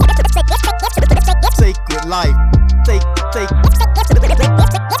life, sacred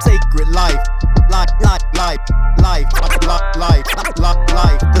life, life,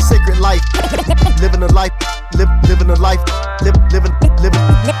 the sacred life, living a life, living a life,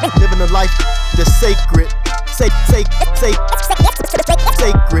 living a life, the sacred, sacred.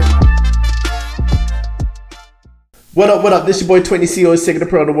 What up? This your boy 20 CEO, second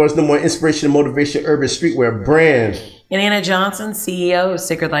pro, the world's no more inspiration and motivation urban streetwear brand. And Anna Johnson, CEO of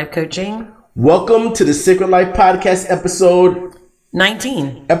Sacred Life Coaching. Welcome to the Sacred Life Podcast episode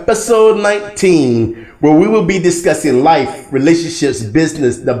 19. Episode 19, where we will be discussing life, relationships,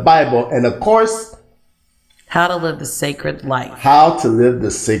 business, the Bible, and of course, how to live the sacred life. How to live the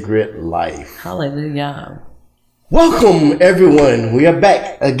sacred life. Hallelujah. Welcome, everyone. We are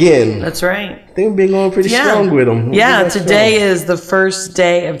back again. That's right. I think we've been going pretty strong with them. Yeah, today is the first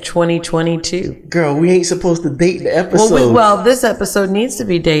day of 2022. Girl, we ain't supposed to date the episode. Well, this episode needs to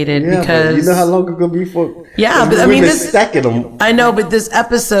be dated because you know how long it's gonna be for. Yeah, but I mean, this stacking them. I know, but this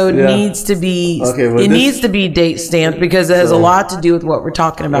episode needs to be. Okay, well, needs to be date stamped because it has a lot to do with what we're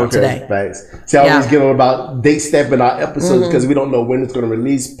talking about today. Thanks. See, I always get on about date stamping our episodes because we don't know when it's gonna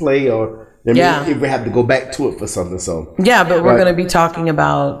release, play, or. If we have to go back to it for something, so but we're going to be talking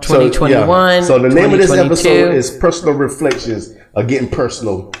about 2021. So the name of this episode is Personal Reflections, or getting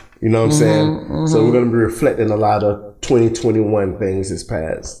personal. You know what I'm saying? So we're going to be reflecting a lot of 2021 things that's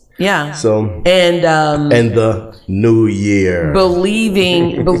passed. Yeah. So and the new year,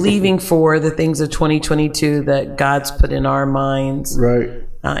 believing for the things of 2022 that God's put in our minds, right,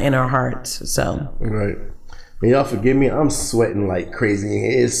 in our hearts. So right. And y'all forgive me, I'm sweating like crazy.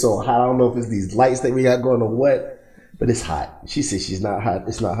 It's so hot. I don't know if it's these lights that we got going or what, but it's hot. She said she's not hot.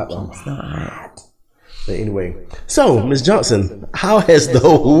 It's not hot. It's not hot. But anyway, so Ms. Johnson, how has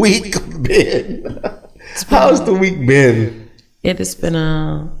the week been? How's the week been? It has been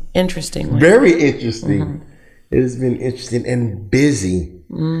a interesting week. Very interesting. It has been interesting and busy.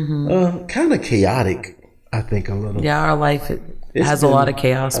 Kind of chaotic, I think, a little. Yeah, our life has a lot of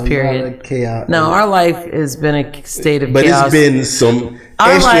chaos, period. Lot of chaos. No, our life has been a state of chaos. But it's been some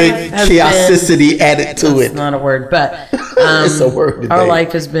extra chaosicity added to it. It's not a word, but it's a word today. Our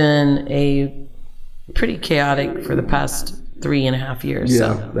life has been a pretty chaotic for the past 3.5 years.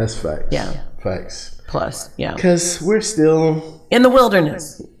 Yeah, so. That's facts. Yeah. Facts. Plus, yeah. Because we're still... in the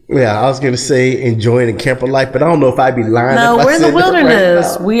wilderness. Yeah, I was going to say enjoying the camper life, but I don't know if I'd be lying. No, we're in the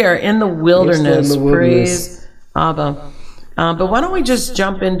wilderness. We are in the wilderness. Praise Abba. But why don't we just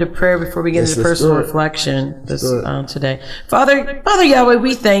jump into prayer before we get into personal reflection today? Father Yahweh,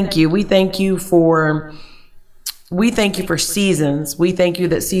 we thank you. We thank you for seasons. We thank you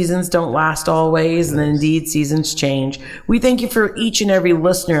that seasons don't last always, and indeed seasons change. We thank you for each and every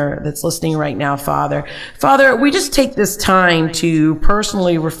listener that's listening right now, Father. Father, we just take this time to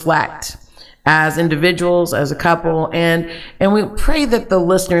personally reflect as individuals, as a couple, and we pray that the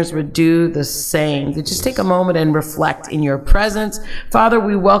listeners would do the same. To just take a moment and reflect in your presence. Father,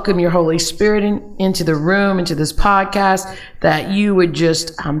 we welcome your Holy Spirit into the room, into this podcast, that you would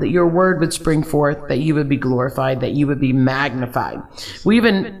just, that your word would spring forth, that you would be glorified, that you would be magnified. We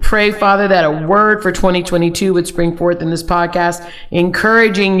even pray, Father, that a word for 2022 would spring forth in this podcast,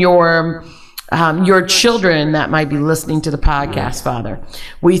 encouraging your children that might be listening to the podcast, Father.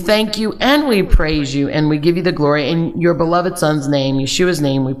 We thank you and we praise you and we give you the glory. In your beloved Son's name, Yeshua's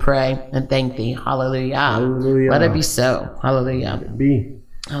name, we pray and thank thee. Hallelujah. Hallelujah. Let it be so. Hallelujah. Let it be.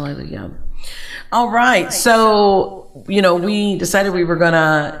 Hallelujah. All right. So, we decided we were going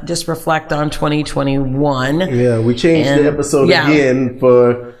to just reflect on 2021. Yeah, we changed the episode again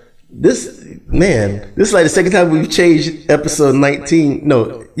for this. Man, this is like the second time we've changed episode 19.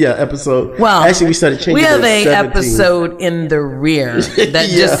 Episode. Well, actually, we started changing. We have a episode in the rear that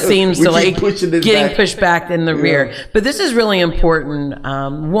just seems to getting pushed back in the rear. But this is really important.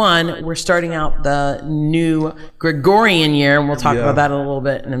 One, we're starting out the new Gregorian year, and we'll talk about that a little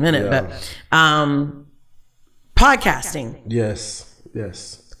bit in a minute. But podcasting. Yes.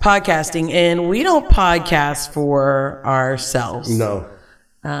 Podcasting, and we don't podcast for ourselves. No.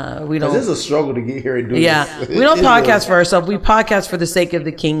 We don't. This is a struggle to get here and do this. Yeah, we don't podcast for ourselves. We podcast for the sake of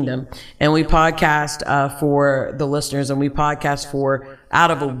the kingdom, and we podcast for the listeners, and we podcast for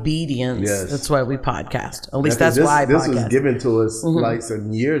out of obedience. Yes. That's why we podcast. At least that's why I podcast. This was given to us like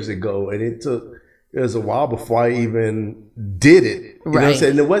some years ago, and it was a while before I even did it. You know what I'm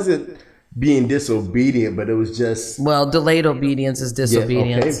saying? It wasn't being disobedient, but it was just... Well, delayed obedience is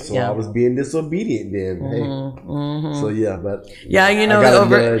disobedience. Okay, so I was being disobedient then. So but... Yeah,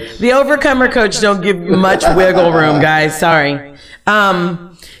 the overcomer coach don't give much wiggle room, guys. Sorry.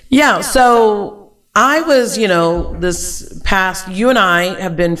 So I was, this past, you and I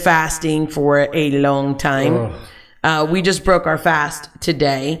have been fasting for a long time. We just broke our fast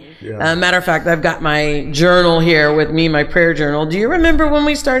today. Yeah. Matter of fact, I've got my journal here with me, my prayer journal. Do you remember when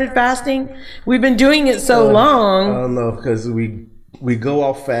we started fasting? We've been doing it so long. I don't know, because we go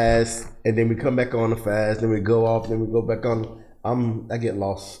off fast, and then we come back on the fast, then we go off, then we go back on. I get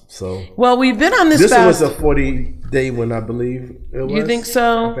lost. So Well, we've been on this this fast. was a 40-day one, I believe it was. You think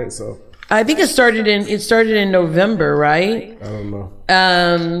so? I think so. I think it started in November, right? I don't know.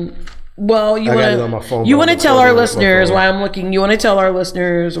 Well, you I got it on my phone, you but want to I'm tell recording our it on my listeners phone. why I'm looking. You want to tell our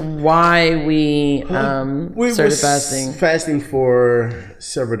listeners why we We started was fasting. fasting for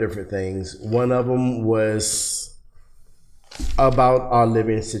several different things. One of them was about our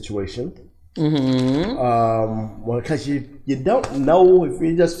living situation. Mm-hmm. Well, because you don't know if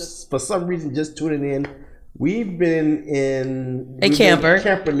you're just for some reason just tuning in. We've been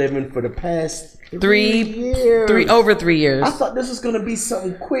camper living for the past 3 years. Over 3 years. I thought this was gonna be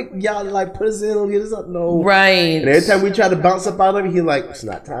something quick. Y'all like put us in, get us up. No, Right. And every time we try to bounce up out of it, he's like, "It's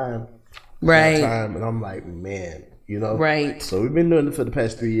not time." Right. Time, and I'm like, man, Right. So we've been doing it for the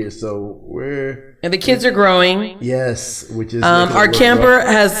past 3 years. So we're And the kids are growing. yes, which is Our camper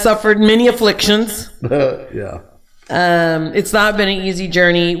has suffered many afflictions. yeah. It's not been an easy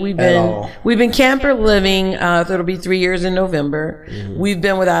journey. We've all. been camper living. It'll be 3 years in November. Mm-hmm. We've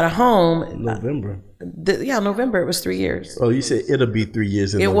been without a home. November. November. It was 3 years. Oh, you said it'll be 3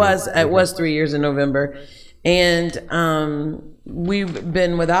 years. It was 3 years in November, and we've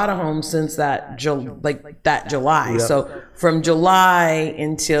been without a home since that July. Yep. So from July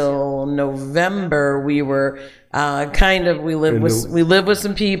until November, we were we live with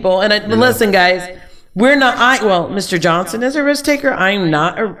some people. And listen, guys. We're not. Mr. Johnson is a risk taker. I'm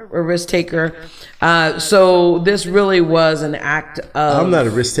not a risk taker. So this really was an act of. I'm not a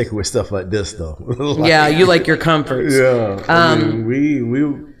risk taker with stuff like this, though. Yeah, you like your comforts. Yeah. I mean,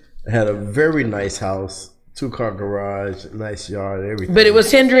 we had a very nice house, 2-car garage, nice yard, everything. But it was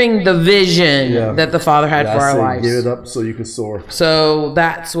hindering the vision that the Father had for our lives. Give it up so you can soar. So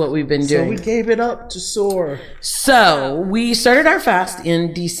that's what we've been So doing. we gave it up to soar. So we started our fast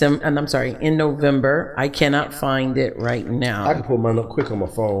in in November. I cannot find it right I can now. pull mine up quick on my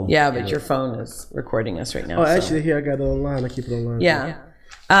phone. Yeah, but your phone is recording us right now. Oh, so. actually, here I got it online. I keep it online. Yeah.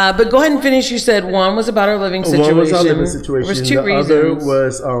 But go ahead and finish. You said one was about our living situation. One was our living situation. There was two the reasons. other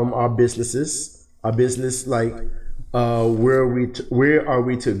was our businesses. Our business, like where are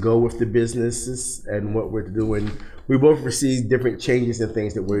we to go with the businesses and what we're doing. We both received different changes and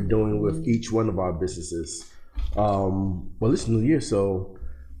things that we're doing with each one of our businesses. Well, it's New Year, so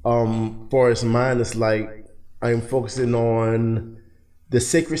for as mine, it's like I'm focusing on the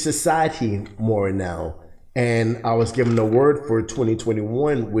Sacred Society more now. And I was given a word for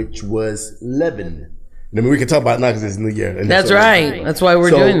 2021, which was leaven. I mean, we can talk about it now because it's New Year. And That's right. That's why we're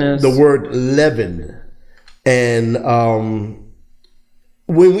doing this. The word leaven. And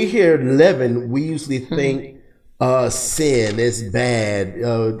when we hear leaven, we usually think sin is bad.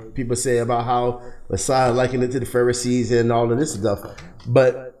 People say about how Messiah likened it to the Pharisees and all of this stuff.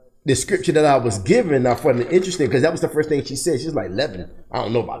 But the scripture that I was given, I found it interesting because that was the first thing she said. She's like, leaven. I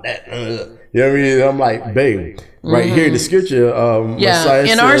don't know about that. You know what I mean? I'm like, babe, right here in the scripture, Messiah in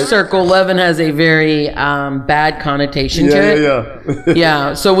said, our circle, leaven has a very bad connotation to it. Yeah.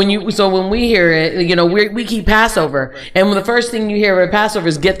 Yeah. So when we hear it, we keep Passover, and the first thing you hear at Passover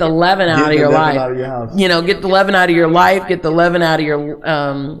is get the leaven out of your life. Out of your house. Get the leaven out of your life. Get the leaven out of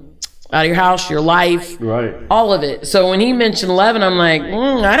your house, your life, Right. all of it. So when he mentioned leaven, I'm like,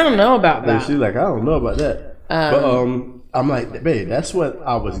 I don't know about And that. she's like, I don't know about that. But I'm like, babe, that's what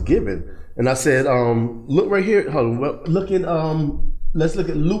I was given. And I said, look right here. Hold on. Well, let's look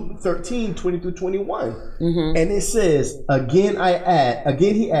at Luke 13, 20 through 21. Mm-hmm. And it says, again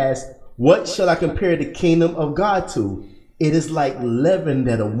he asked, what shall I compare the kingdom of God to? It is like leaven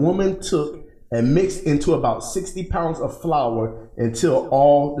that a woman took and mixed into about 60 pounds of flour until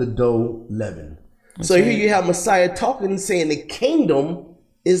all the dough leavened. So here you have Messiah talking, saying the kingdom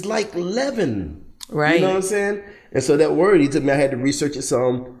is like leaven. Right. You know what I'm saying? And so that word, he took me, I had to research it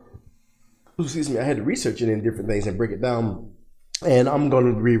some. I had to research it in different things and break it down. And I'm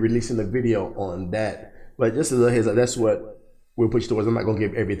going to be releasing a video on that. But just as a heads up, that's what we'll push towards. I'm not going to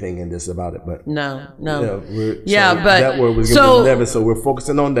give everything in this about it, but No. but but that word was given to 11, so we're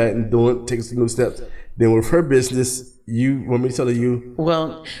focusing on that and taking some new steps. Then with her business, you want me to tell you?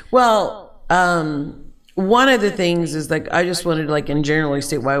 Well, one of the things is I just wanted to in generally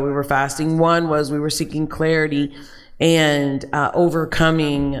state why we were fasting. One was we were seeking clarity and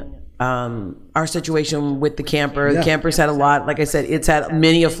overcoming our situation with the camper. Yeah. The camper's had a lot, like I said, it's had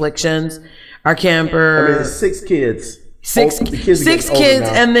many afflictions. our camper. I mean, 6 kids. Six The kids are kids, getting older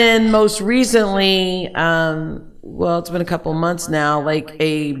now. and then most recently, well, it's been a couple months now. Like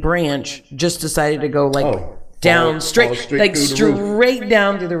a branch just decided to go down fall straight through the roof.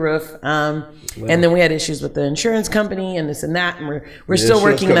 down through the roof. And then we had issues with the insurance company and this and that, and we're still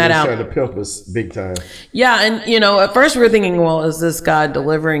working that out. Trying to pimp us big time. Yeah, and at first we were thinking, well, is this God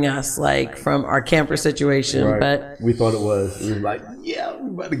delivering us from our camper situation? Right. But we thought it was. We were like, yeah, we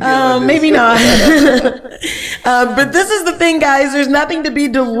about to get on this. maybe not. But this is the thing, guys. There's nothing to be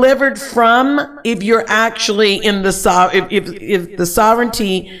delivered from if you're actually in the if the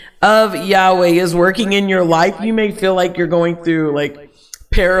sovereignty of Yahweh is working in your life. You may feel like you're going through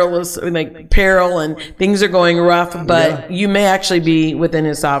peril and things are going rough, but you may actually be within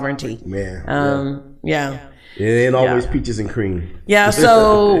His sovereignty. Man. Yeah. It ain't always peaches and cream. Yeah.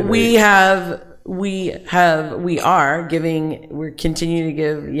 So we're continuing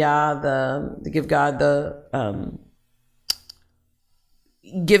to give God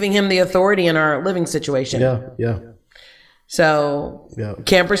giving Him the authority in our living situation. Yeah. So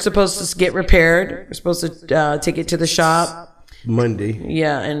camper's supposed to get repaired. We're supposed to take it to the shop Monday.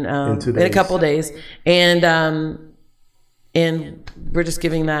 Yeah, and in a couple of days, and we're just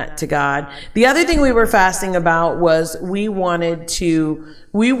giving that to God. The other thing we were fasting about was we wanted to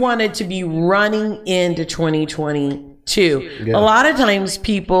be running into 2022. A lot of times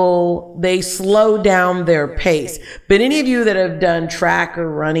people, they slow down their pace, but any of you that have done track or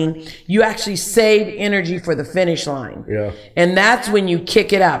running, you actually save energy for the finish line. Yeah. And that's when you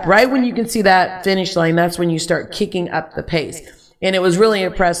kick it up. Right when you can see that finish line, that's when you start kicking up the pace. And it was really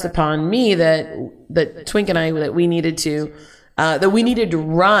impressed upon me that Twink and I, that we needed to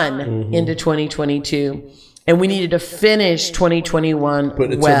run into 2022, and we needed to finish 2021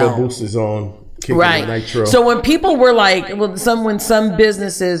 Put the turbo boosters on. Right. Nitro. So when people were like, when some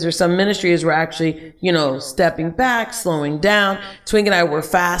businesses or some ministries were actually, stepping back, slowing down, Twink and I were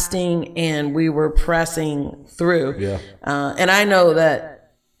fasting and we were pressing through. Yeah. And I know that,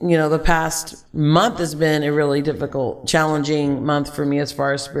 the past month has been a really difficult, challenging month for me as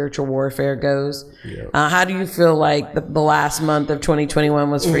far as spiritual warfare goes. Yeah. How do you feel like the last month of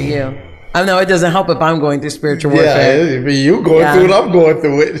 2021 was for you? I know it doesn't help if I'm going through spiritual warfare. Yeah, if you going through it, I'm going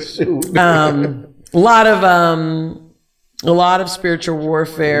through it. Shoot. A lot of spiritual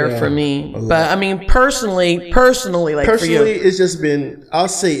warfare for me. But I mean, personally, for you, it's just been, I'll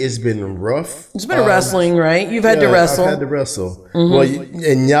say it's been rough. It's been wrestling, right? You've had to wrestle. I've had to wrestle. Well,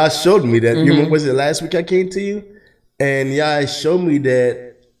 and y'all showed me that. You remember, was it last week I came to you? And y'all showed me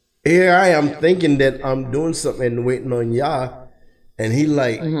that here I am thinking that I'm doing something and waiting on y'all. And he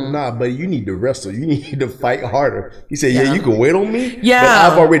nah, but you need to wrestle. You need to fight harder. He said, yeah, you can wait on me. Yeah. But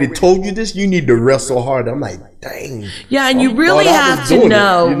I've already told you this. You need to wrestle harder. I'm like, dang. Yeah, and you really have to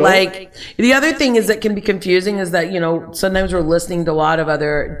know, the other thing is that can be confusing is that, sometimes we're listening to a lot of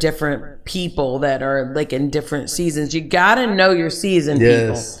other different people that are in different seasons. You got to know your season,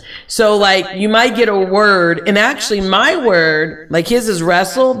 people. So you might get a word, and actually my word, his is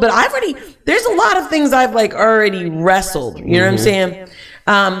wrestle, but there's a lot of things I've already wrestled. You know what I'm saying?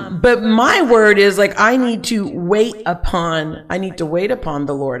 But my word is I need to wait upon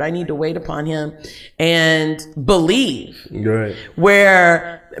the Lord. I need to wait upon Him and believe. Right.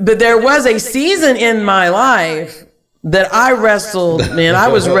 But there was a season in my life that I wrestled, man. I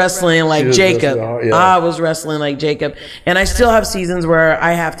was wrestling like Jacob. I was wrestling like Jacob. And I still have seasons where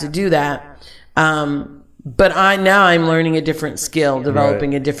I have to do that. But I'm learning a different skill,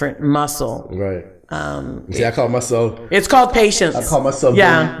 developing a different muscle. Right. See, I call myself. It's called patience. I call myself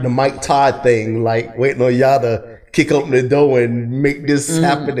the Mike Todd thing, waiting on y'all to kick open the door and make this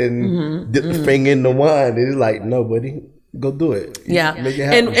happen and dip the finger in the wine. It's no, buddy, go do it. Yeah, make it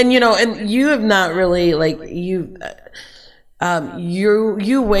happen. And you have not really you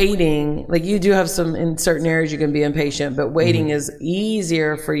waiting, you do have some, in certain areas you can be impatient, but waiting is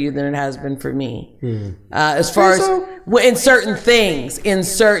easier for you than it has been for me. As far as in certain things, you'll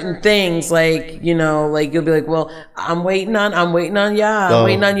be well, I'm waiting on Yah, I'm waiting on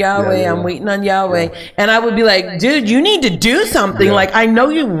Yahweh, I'm waiting on Yahweh. And I would be like, dude, you need to do something. I know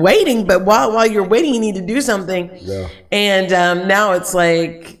you're waiting, but while you're waiting, you need to do something. Yeah. And now it's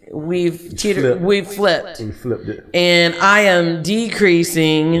we've flipped. We flipped it. And I am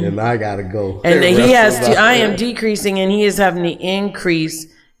decreasing. And I gotta go. And he has to. I am decreasing, and he is having to increase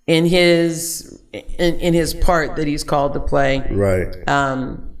in his part that he's called to play. Right.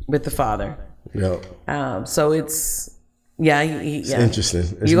 With the Father. Yeah. So it's It's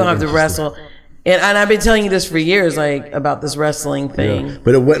interesting. You're gonna have to wrestle. And I've been telling you this for years, like about this wrestling thing. Yeah.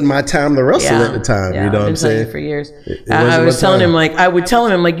 But it wasn't my time to wrestle at the time. Yeah, You know what I'm I've been telling saying? you for years. It I wasn't was my telling time. him, like, I would tell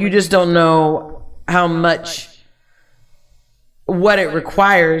him, like, you just don't know how much what it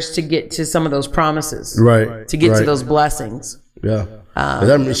requires to get to some of those promises, Right. to get to right. those blessings. Yeah. 'Cause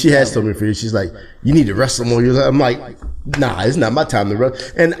I mean, she has told me for years. She's like, you need to wrestle more. I'm like, nah, it's not my time to wrestle.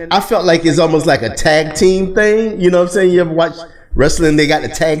 And I felt like it's almost like a tag team thing. You know what I'm saying? You ever watch wrestling? They got the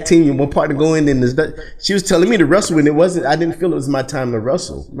tag team and one partner go in and she was telling me to wrestle when it wasn't. I didn't feel it was my time to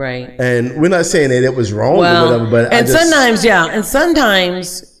wrestle. Right. And we're not saying that it was wrong or whatever, but and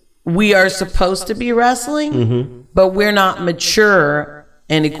sometimes we are supposed to be wrestling, but we're not mature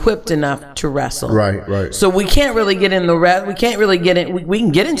and equipped enough to wrestle. Right, right. So we can't really get in the we can't really get in. We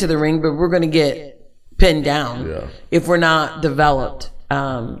can get into the ring, but we're going to get pinned down if we're not developed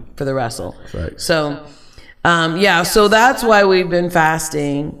for the wrestle. Right. So, so that's why we've been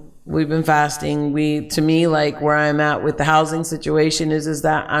fasting. We've been fasting. To me, like where I'm at with the housing situation is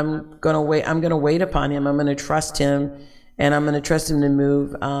that I'm gonna wait. I'm gonna wait upon him. I'm gonna trust him, and I'm gonna trust him to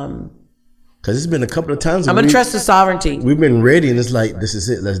move. Because it's been a couple of times. I'm gonna trust his sovereignty. We've been ready, and it's like, this is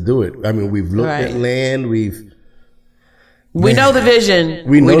it. Let's do it. I mean, we've looked at land. We know the vision.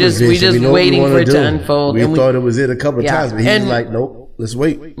 We know we just we know waiting what we for it wanna to do. unfold. We And thought it was it a couple of Yeah. times, but he was And- like, nope, let's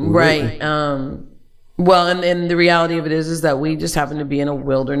wait. We're waiting. Right. Well, and the reality of it is that we just happen to be in a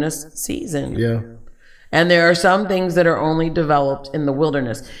wilderness season. Yeah. And there are some things that are only developed in the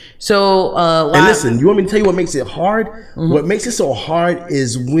wilderness. So, And listen, you want me to tell you what makes it hard? What makes it so hard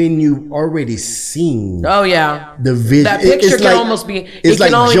is when you've already seen oh yeah, the vision. that picture It's can like- almost be. It's It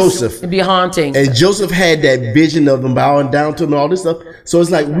like can only Joseph. be haunting. And Joseph had that vision of them bowing down to him and all this stuff. So it's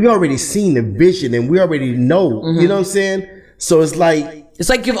like we already seen the vision and we already know. You know what I'm saying? So it's like, It's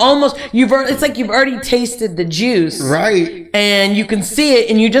like you've already tasted the juice, right. and you can see it,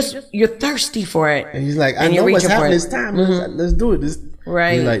 and you're thirsty for it. And he's like, I And know you're what's reaching for happening it. this time. Let's do it.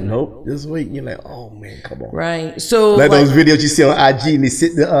 Right. He's like, nope, just wait. You're like, oh man, come on. Right. So Like those videos you see on IG and they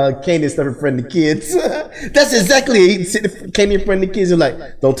sit the candy and stuff in front of the kids. That's exactly it. He sit the candy in front of the kids and like,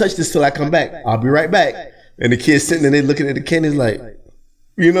 don't touch this till I come back. I'll be right back. And the kids sitting there, they looking at the candy like,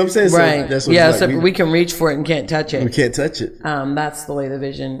 you know what I'm saying? right. So that's what Yeah. it's So like. we can reach for it and can't touch it. We can't touch it. That's the way the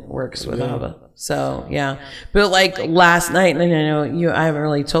vision works with Abba. So yeah, but like last night, and I know I haven't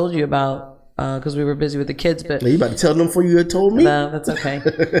really told you about because we were busy with the kids, but Now, you about to tell them before you had told me? no, that's okay.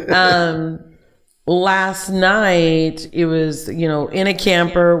 Last night it was in a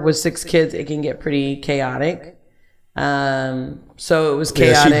camper with 6 kids, it can get pretty chaotic. So it was Yeah,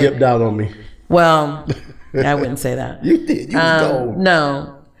 chaotic. she dipped out on me. Well, I wouldn't say that. You did. You was gone.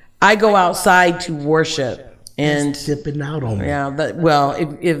 No, I go outside to worship. And Dipping out on me. well,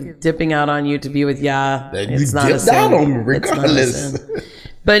 if dipping out on you to be with Yah, Then it's you not a dipped sin. out on me It's not a regardless. sin.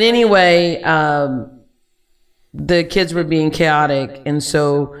 But anyway, the kids were being chaotic, and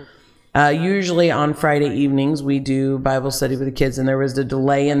so usually on Friday evenings we do Bible study with the kids, and there was a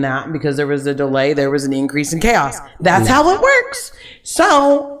delay in that. Because there was a delay, there was an increase in chaos. That's how it works.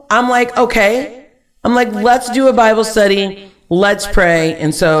 So I'm like, okay. Let's do a Bible study. Let's pray.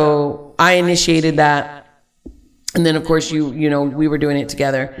 And so I initiated that. And then, of course, we were doing it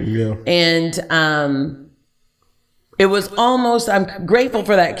together. Yeah. And it was almost, I'm grateful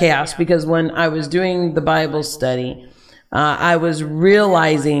for that chaos, because when I was doing the Bible study, I was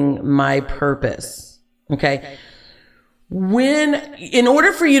realizing my purpose. Okay. In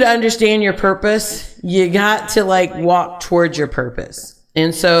order for you to understand your purpose, you got to walk towards your purpose.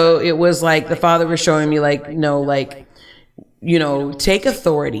 And so it was like the Father was showing me take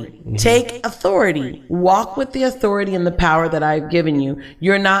authority. Take authority. Walk with the authority and the power that I've given you.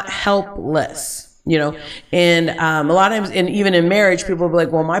 You're not helpless. And a lot of times, and even in marriage, people will be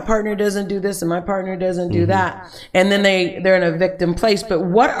like, well, my partner doesn't do this and my partner doesn't do that. And then they're in a victim place. But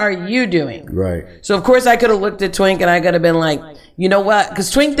what are you doing? Right. So, of course, I could have looked at Twink and I could have been like, you know what?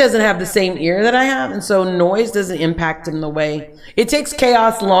 Because Twink doesn't have the same ear that I have. And so noise doesn't impact him the way. It takes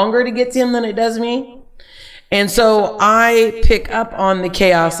chaos longer to get to him than it does me. And so I pick up on the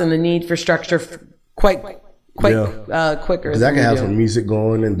chaos and the need for structure quicker Because I than can have you do. some music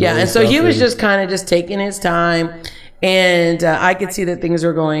going and Yeah, doing and so he stuff was and- just kind of just taking his time, and I could see that things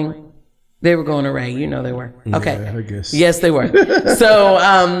were going. They were going array. They were. Okay. Yeah, I guess. Yes, they were.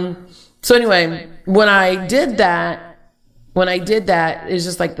 So anyway, when I did that, it's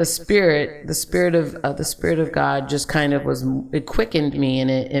just like the spirit of God just kind of it quickened me,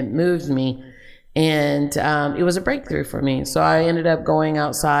 and it moved me, and it was a breakthrough for me. So I ended up going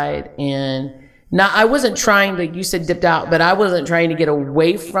outside, and I wasn't trying to, you said dipped out, but I wasn't trying to get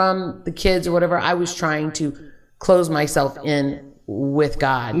away from the kids or whatever. I was trying to close myself in with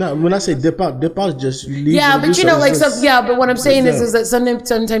God. No, when I say dip out is just you leave. Yeah, and but do you know, something. like some, yeah, but what I'm saying Yeah. is that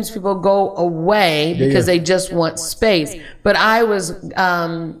sometimes people go away because they just want space. But I was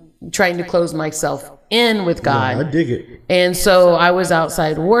trying to close myself in with God. I dig it. And so I was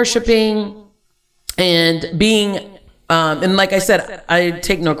outside worshiping and being, and like I said, I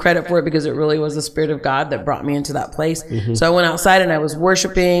take no credit for it because it really was the Spirit of God that brought me into that place. So I went outside and I was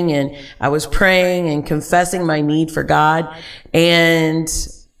worshiping and I was praying and confessing my need for God. And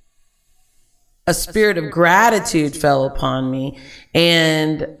a spirit of gratitude fell upon me.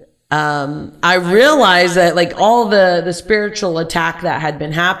 And I realized that like all the spiritual attack that had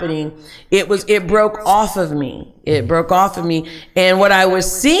been happening, it broke off of me. It broke off of me. And what I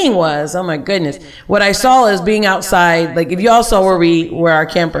was seeing was, oh my goodness, what I saw is being outside. Like if y'all saw where our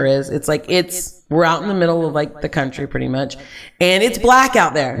camper is, it's like, we're out in the middle of like the country pretty much. And it's black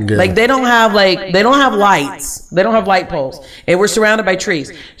out there. Yeah. Like they don't have lights. They don't have light poles. And we're surrounded by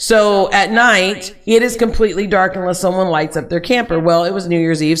trees. So at night, it is completely dark unless someone lights up their camper. Well, it was New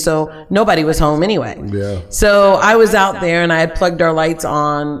Year's Eve, so nobody was home anyway. Yeah. So I was out there and I had plugged our lights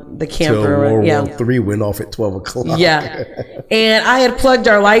on the Till camper. World Yeah. War III went off at 12 o'clock. Yeah. And I had plugged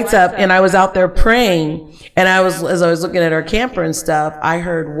our lights up and I was out there praying. And as I was looking at our camper and stuff, I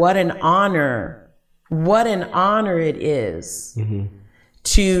heard what an honor it is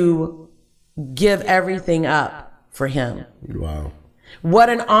to give everything up for him. Wow. What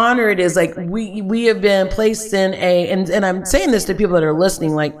an honor it is. Like we have been placed in and I'm saying this to people that are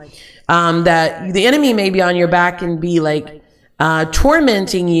listening, like, that the enemy may be on your back and be like,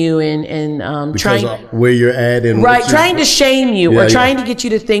 tormenting you and Because trying of where you're at and right, trying to shame you Yeah, or yeah. trying to get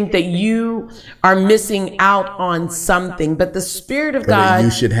you to think that you are missing out on something. But the Spirit of God, you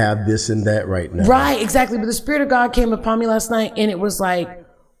should have this and that right now. right, exactly. But the Spirit of God came upon me last night and it was like,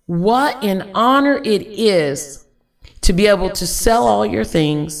 what an honor it is to be able to sell all your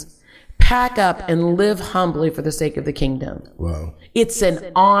things, pack up and live humbly for the sake of the kingdom. Wow. It's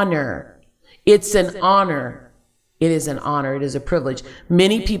an honor. It's an honor. It is an honor. It is a privilege.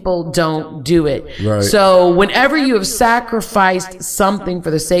 Many people don't do it. Right. So whenever you have sacrificed something for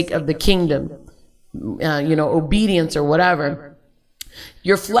the sake of the kingdom, obedience or whatever,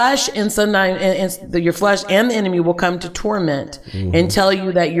 your flesh and sometimes your flesh and the enemy will come to torment and tell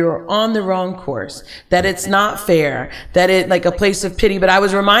you that you're on the wrong course, that it's not fair, that it like a place of pity. But I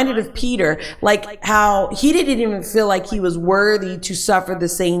was reminded of Peter, like how he didn't even feel like he was worthy to suffer the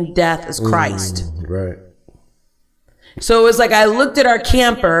same death as Christ. Right. So it was like I looked at our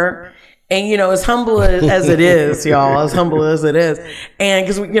camper and, as humble as it is, y'all, as humble as it is. And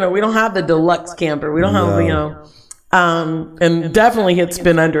because, we don't have the deluxe camper. We don't have, and definitely it's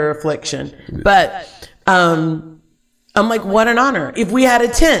been under affliction. But I'm like, what an honor. If we had a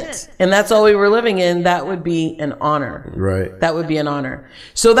tent and that's all we were living in, that would be an honor. Right. That would be an honor.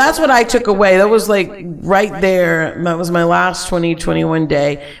 So that's what I took away. That was like right there. That was my last 2021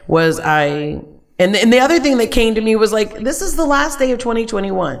 day And the other thing that came to me was like, this is the last day of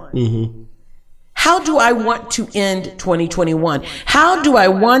 2021. Mm-hmm. How do I want to end 2021? How do I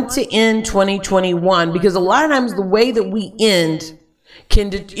want to end 2021? Because a lot of times the way that we end can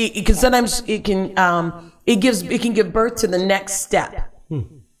give birth to the next step.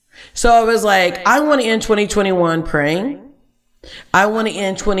 So I was like, I want to end 2021 praying. I want to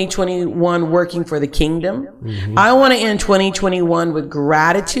end 2021 working for the kingdom. Mm-hmm. I want to end 2021 with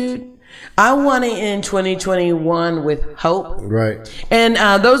gratitude. I want to end 2021 with hope. Right. And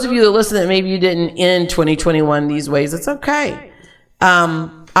those of you that listen that maybe you didn't end 2021 these ways, it's okay.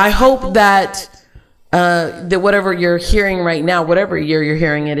 I hope that whatever you're hearing right now, whatever year you're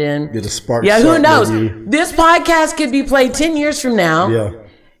hearing it in, Get a spark. yeah, who knows? Maybe. This podcast could be played 10 years from now. Yeah.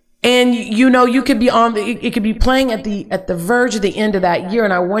 And you could be it could be playing at the verge of the end of that year.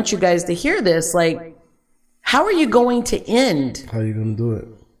 And I want you guys to hear this. Like, how are you going to end? How are you going to do it?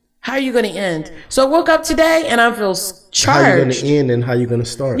 How are you going to end? So I woke up today and I feel charged. How are you going to end and how are you going to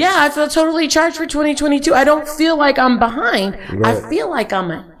start? Yeah, I feel totally charged for 2022. I don't feel like I'm behind. Right. I feel like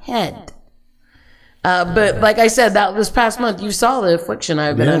I'm ahead. But like I said, this past month, you saw the affliction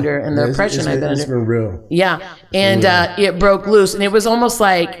I've been under and the oppression I've been It's under. been real. Yeah. And it broke loose. And it was almost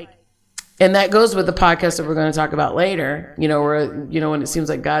like, and that goes with the podcast that we're going to talk about later, where, when it seems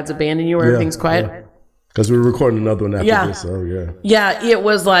like God's abandoned you or everything's quiet. Yeah. Because we're recording another one after Yeah. this. So, yeah. Yeah, it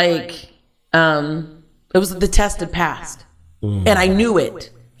was like, it was the test had passed. And I knew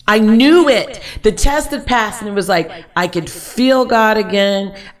it. The test had passed, and it was like, I could feel God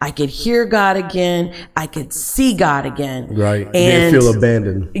again. I could hear God again. I could see God again. Right. And Didn't feel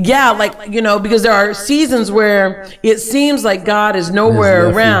abandoned. yeah, like, because there are seasons where it seems like God is nowhere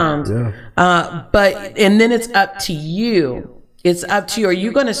His nephew. around. Yeah. And then it's up to you It's up to you. Are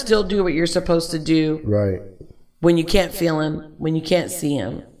you going to still do what you're supposed to do Right. when you can't feel him, when you can't see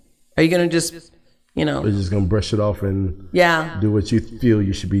him? Are you going to just, We're just gonna brush it off and yeah. do what you feel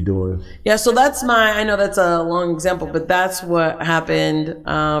you should be doing. Yeah, so that's I know that's a long example, but that's what happened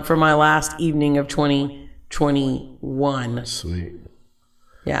for my last evening of 2021. Sweet.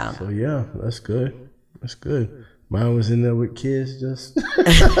 Yeah. So yeah, that's good. That's good. Mine was in there with kids just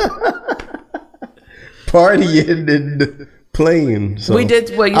partying and playing. So We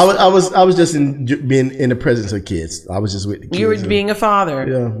did what you I was just being in the presence of kids. I was just with the kids. You were being a father.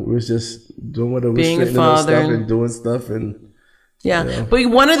 Yeah, we was just doing whatever, Being a straightening up father stuff and doing stuff and Yeah. But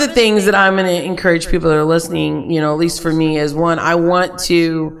one of the things that I'm going to encourage people that are listening, at least for me, is one, I want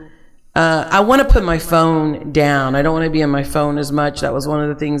to put my phone down. I don't want to be on my phone as much. That was one of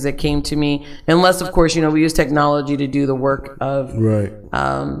the things that came to me. Unless, of course, we use technology to do the work of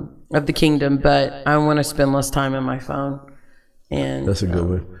the kingdom. But I want to spend less time on my phone. And that's a good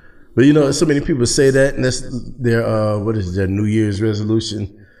one. But so many people say that, and that's their their New Year's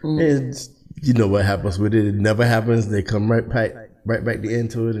resolution. And you know what happens with it? It never happens. They come right back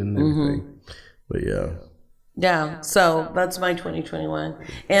into it and everything. But yeah. Yeah, so that's my 2021.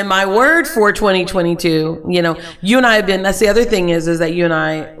 And my word for 2022, you and I have been, that's the other thing is that you and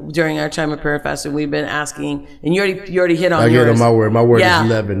I, during our time of prayer fasting, we've been asking, and you already hit on yours. I get on my word. My word is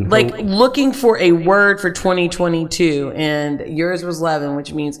 11. Like looking for a word for 2022, and yours was 11,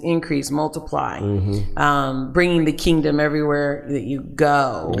 which means increase, multiply, bringing the kingdom everywhere that you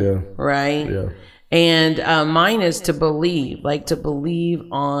go, right? Yeah. And mine is to believe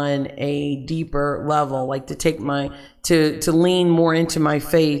on a deeper level, like to take to lean more into my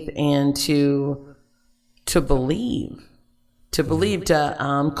faith and to believe, to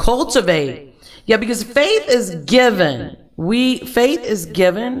cultivate. Yeah, because faith is given. Faith is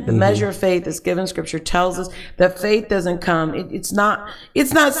given. The measure of faith is given. Scripture tells us that faith doesn't come. It's not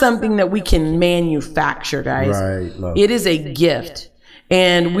something that we can manufacture, guys. Right. No. It is a gift.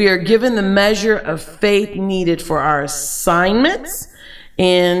 And we are given the measure of faith needed for our assignments.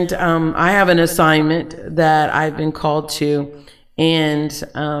 And I have an assignment that I've been called to. And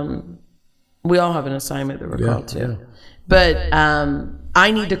we all have an assignment that we're called to. Yeah. But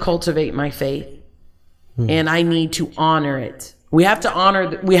I need to cultivate my faith. And I need to honor it. We have to honor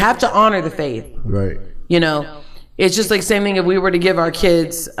the faith. Right. It's just like same thing if we were to give our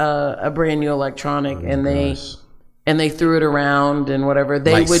kids a brand new electronic and they threw it around and whatever,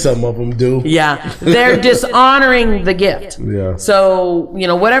 they would. Some of them do. Yeah, they're dishonoring the gift. Yeah. So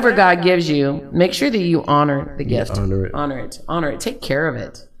whatever God gives you, make sure that you honor the gift. Honor it. Honor it. Take care of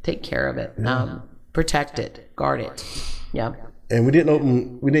it. Yeah. Protect it. Guard it. Yeah. And we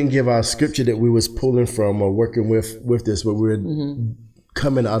didn't give our scripture that we was pulling from or working with this, but we're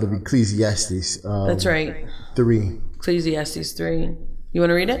coming out of Ecclesiastes. That's right. 3. Ecclesiastes 3. You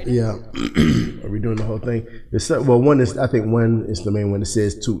want to read it? Yeah. Are we doing the whole thing? One is the main one. It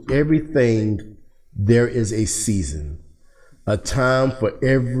says, to everything there is a season, a time for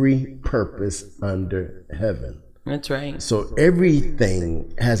every purpose under heaven. That's right. So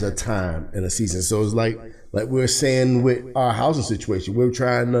everything has a time and a season. So it's like we were saying with our housing situation, we were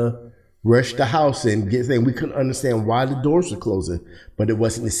trying to rush the house and get things. We couldn't understand why the doors were closing, but it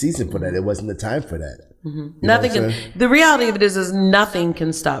wasn't the season for that. It wasn't the time for that. Nothing the reality of it is nothing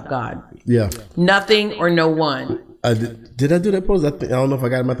can stop God. Yeah. Nothing or no one. Did I do that pose? I don't know if I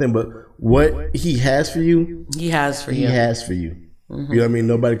got it in my thing, but what he has for you, he has for you. He has for you. You know what I mean?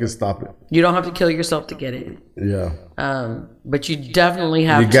 Nobody can stop it. You don't have to kill yourself to get it. Yeah. But you definitely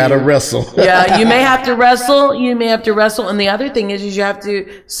have to. You gotta wrestle. Yeah, you may have to wrestle. And the other thing is you have to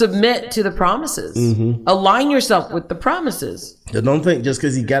submit to the promises. Align yourself with the promises. So don't think just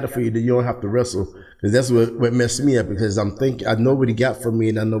because he got it for you that you don't have to wrestle. Because that's what messed me up. Because I'm thinking, I know what he got for me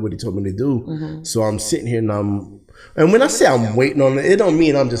and I know what he told me to do. So I'm sitting here and when I say I'm waiting on it, it don't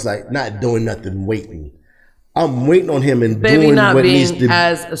mean I'm just like not doing nothing, waiting. I'm waiting on him and doing what needs to be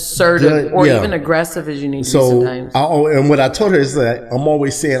as assertive or even aggressive as you need to be sometimes. And what I told her is that I'm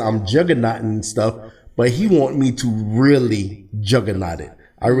always saying I'm juggernauting and stuff, but he want me to really juggernaut it.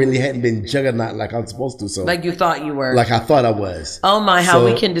 I really hadn't been juggernaut like I'm supposed to. So like you thought you were. Like I thought I was. Oh my, how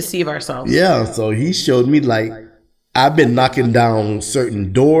we can deceive ourselves. Yeah, so he showed me like I've been knocking down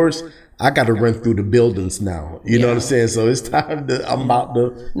certain doors. I got to run through the buildings now. You know what I'm saying? So it's time I'm about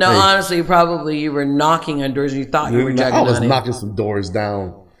to. No, honestly, probably you were knocking on doors and you thought you were juggernauting. I was knocking some doors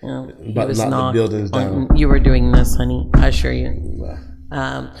down. Yeah, about to knock the buildings down. You were doing this, honey. I assure you.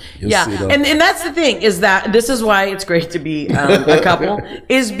 Yeah, see, though. and that's the thing, is that this is why it's great to be a couple,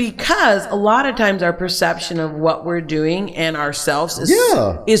 is because a lot of times our perception of what we're doing and ourselves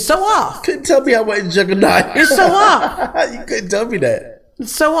is so off. Couldn't tell me how much juggernaut. It's so off. You couldn't tell me that.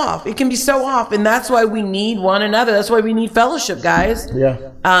 It's so off. It can be so off, and that's why we need one another. That's why we need fellowship, guys.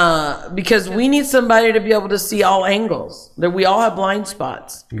 Yeah. Because we need somebody to be able to see all angles. That we all have blind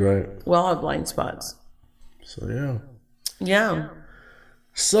spots. Right. We all have blind spots. So yeah. Yeah.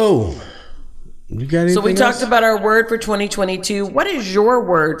 So, you got anything So we else? talked about our word for 2022. What is your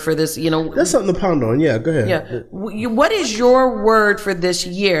word for this? That's something to pound on. Yeah, go ahead. Yeah. What is your word for this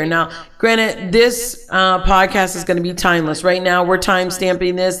year? Now, granted, this podcast is going to be timeless. Right now, we're time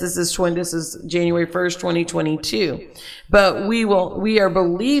stamping this. This is January 1st, 2022. But we are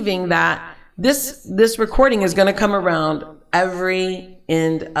believing that this recording is going to come around every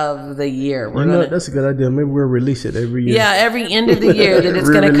end of the year. That's a good idea. Maybe we'll release it every year. Yeah, every end of the year that it's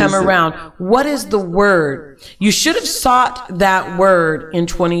going to come around. What is the word? You should have sought that word in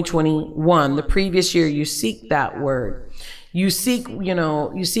 2021. The previous year, you seek that word. You seek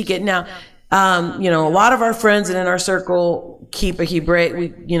it now. A lot of our friends and in our circle keep a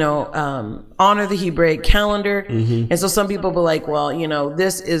Hebraic, honor the Hebraic calendar. Mm-hmm. And so some people be like, well,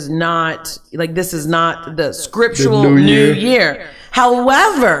 this is not the scriptural new year.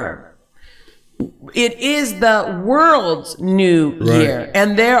 However, it is the world's new year.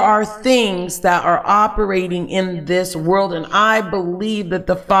 And there are things that are operating in this world. And I believe that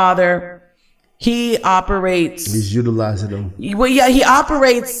the Father, He's utilizing them. Well, yeah, He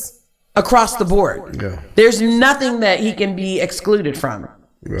operates across the board. Yeah. There's nothing that He can be excluded from.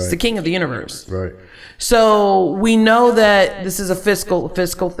 Right. It's the King of the universe. Right. So we know that this is a fiscal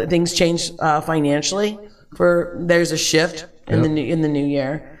things change financially. There's a shift in the new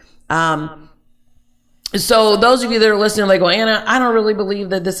year. So those of you that are listening, like, well, Anna, I don't really believe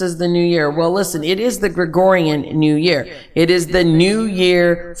that this is the new year. Well, listen, it is the Gregorian New Year. It is the new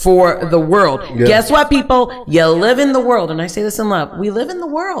year for the world. Yeah. Guess what, people? You live in the world. And I say this in love. We live in the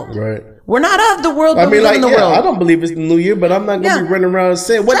world. Right. We're not of the world, but we live in the world. I don't believe it's the new year, but I'm not going to be running around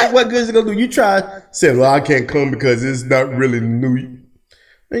saying, what good is it going to do? You try saying, well, I can't come because it's not really new year.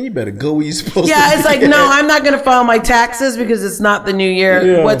 Man, you better go where you're supposed to be. Yeah, it's like, no, I'm not going to file my taxes because it's not the new year.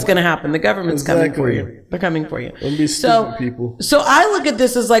 Yeah. What's going to happen? The government's coming for you. They're coming for you. Don't be stupid, people. So I look at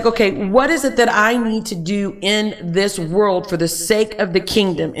this as like, okay, what is it that I need to do in this world for the sake of the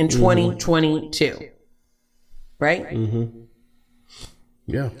kingdom in 2022? Right? Mm-hmm.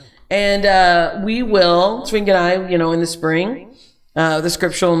 Yeah. And we will, Swing and I, in the spring, the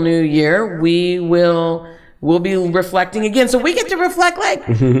scriptural new year, we'll be reflecting again. So we get to reflect like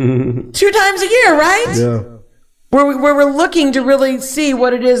 2 times a year, right? Yeah. Where we're looking to really see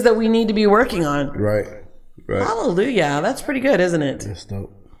what it is that we need to be working on. Right. Hallelujah. That's pretty good, isn't it? That's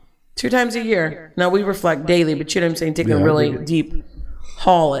dope. 2 times a year. Now we reflect daily, but you know what I'm saying? Taking a really deep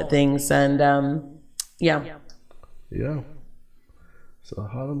haul at things. And yeah. Yeah. So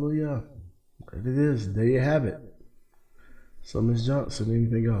hallelujah. There it is. There you have it. So Ms. Johnson,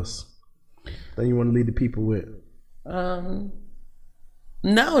 anything else? Then you want to lead the people with?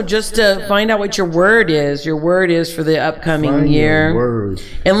 No, just to find out what your word is. Your word is for the upcoming year. Your word.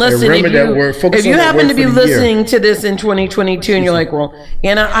 And listen, if you happen to be listening to this in 2022 and you're like, well,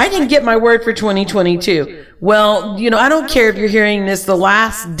 Anna, I didn't get my word for 2022. Well, I don't care if you're hearing this the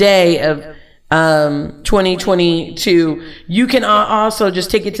last day of 2022. You can also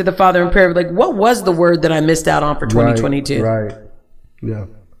just take it to the Father in prayer. Like, what was the word that I missed out on for 2022? Right. Yeah.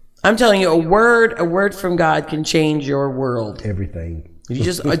 I'm telling you, a word from God can change your world. Everything. You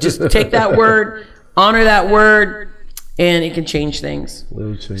just take that word, honor that word, and it can change things.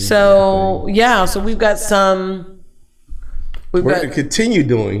 So we've got some. We're going to continue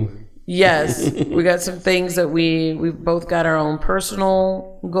doing. Yes, we got some things that we've both got our own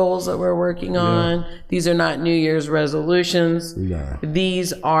personal goals that we're working on. Yeah. These are not New Year's resolutions. Nah.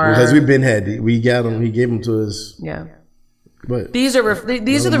 These are because we got them. He gave them to us. Yeah. But these are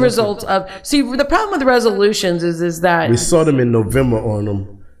the results of. See, the problem with the resolutions is that we saw them in November on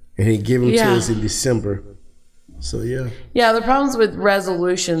them, and he gave them to us in December. So yeah. Yeah, the problems with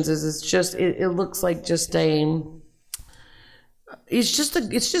resolutions is it's just it looks like just a. It's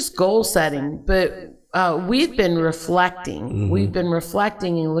just goal setting, but we've been reflecting. Mm-hmm. We've been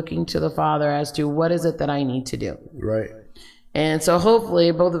reflecting and looking to the Father as to what is it that I need to do. Right. And so hopefully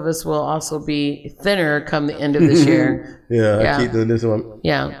both of us will also be thinner come the end of this year. I keep doing this one.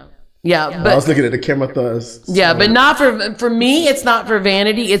 Yeah. But I was looking at the camera thoughts. Yeah, but not for me. It's not for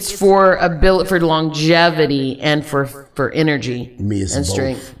vanity. It's for longevity and for energy me and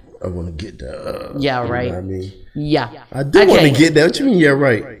strength. I want to get there. Yeah, You know right. what I mean, Yeah. I do want to Okay. get there. What you mean? Yeah,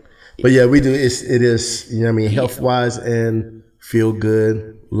 right. But yeah, we do. It is. You know what I mean? Health wise and feel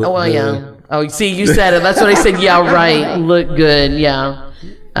good. Look Oh, well, good. yeah. Oh, see, you said it. That's what I said. Yeah, right. Look good. Yeah.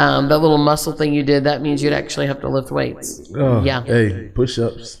 That little muscle thing you did, that means you'd actually have to lift weights. Oh, Yeah. Hey, push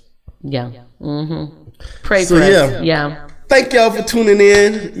ups. Yeah. Pray So, for yeah. us. Yeah. Thank y'all for tuning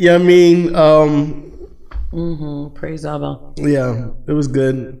in. You know what I mean? Praise Abba. Yeah, it was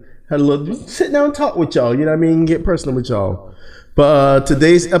good. Had a little sit down and talk with y'all. You know what I mean? Get personal with y'all. But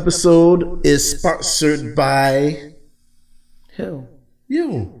today's episode is sponsored by Who?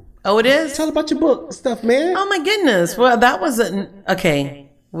 you. Oh, it is? Tell about your book and stuff, man. Oh, my goodness. Well, that wasn't. Okay.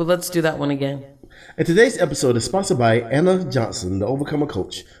 Well, let's do that one again. And today's episode is sponsored by Anna Johnson, the Overcomer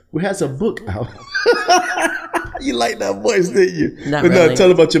Coach, who has a book out. You like that voice, didn't you? Not But really. no,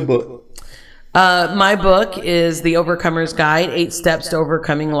 tell about your book. My book is The Overcomer's Guide, 8 Steps to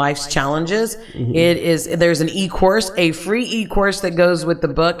Overcoming Life's Challenges. There's an e-course, a free e-course that goes with the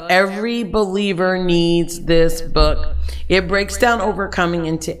book. Every believer needs this book. It breaks down overcoming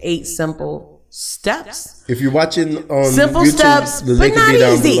into 8 simple steps. If you're watching on Simple YouTube, steps, the but link will not be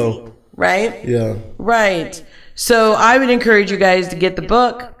down easy. below. Right? Yeah. Right. So I would encourage you guys to get the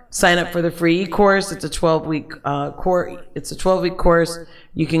book, sign up for the free course. It's a 12-week course. It's a 12-week course.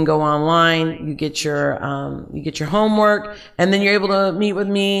 You can go online, you get your homework, and then you're able to meet with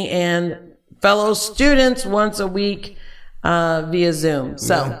me and fellow students once a week via Zoom.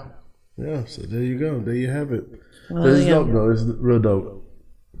 So Yeah, so there you go. There you have it. Well, But it's yeah. dope, though. It's real dope.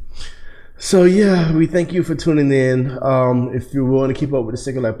 So, yeah, we thank you for tuning in. If you want to keep up with the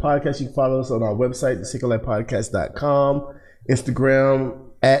Sacred Life Podcast, you can follow us on our website, thesacredlifepodcast.com, Instagram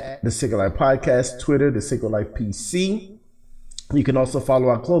at The Sacred Life Podcast, Twitter, The Sacred Life PC. You can also follow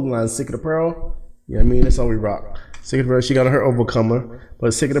our clothing line, Sacred Apparel. You know what I mean? That's all we rock. Sacred Apparel, she got her Overcomer. But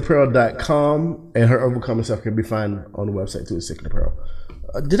sacredapparel.com and her Overcomer stuff can be found on the website, too, Sacred Apparel.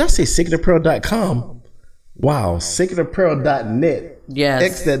 Did I say sacredapparel.com? Wow, sacredapparel.net.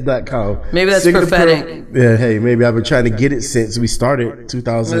 Yes. Xnet.com. Maybe that's Sacred prophetic. Apparel- yeah, hey, maybe I've been trying to get it since we started,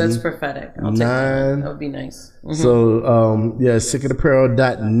 2000. well, that's prophetic. I'll take that. That would be nice. So, yeah,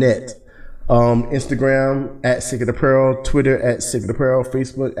 sacredapparel.net. Instagram at Sacred Apparel, Twitter at Sacred Apparel,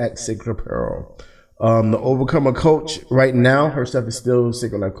 Facebook at Sacred Apparel. The Overcomer Coach, right now, her stuff is still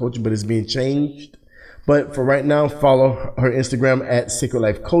Sacred Life Coaching, but it's being changed. But for right now, follow her Instagram at Sacred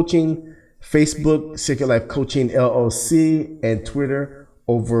Life Coaching, Facebook, Sacred Life Coaching LLC, and Twitter,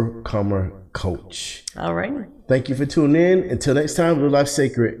 Overcomer Coach. All right. Thank you for tuning in. Until next time, live life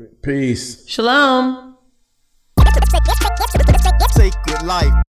sacred. Peace. Shalom. Sacred life.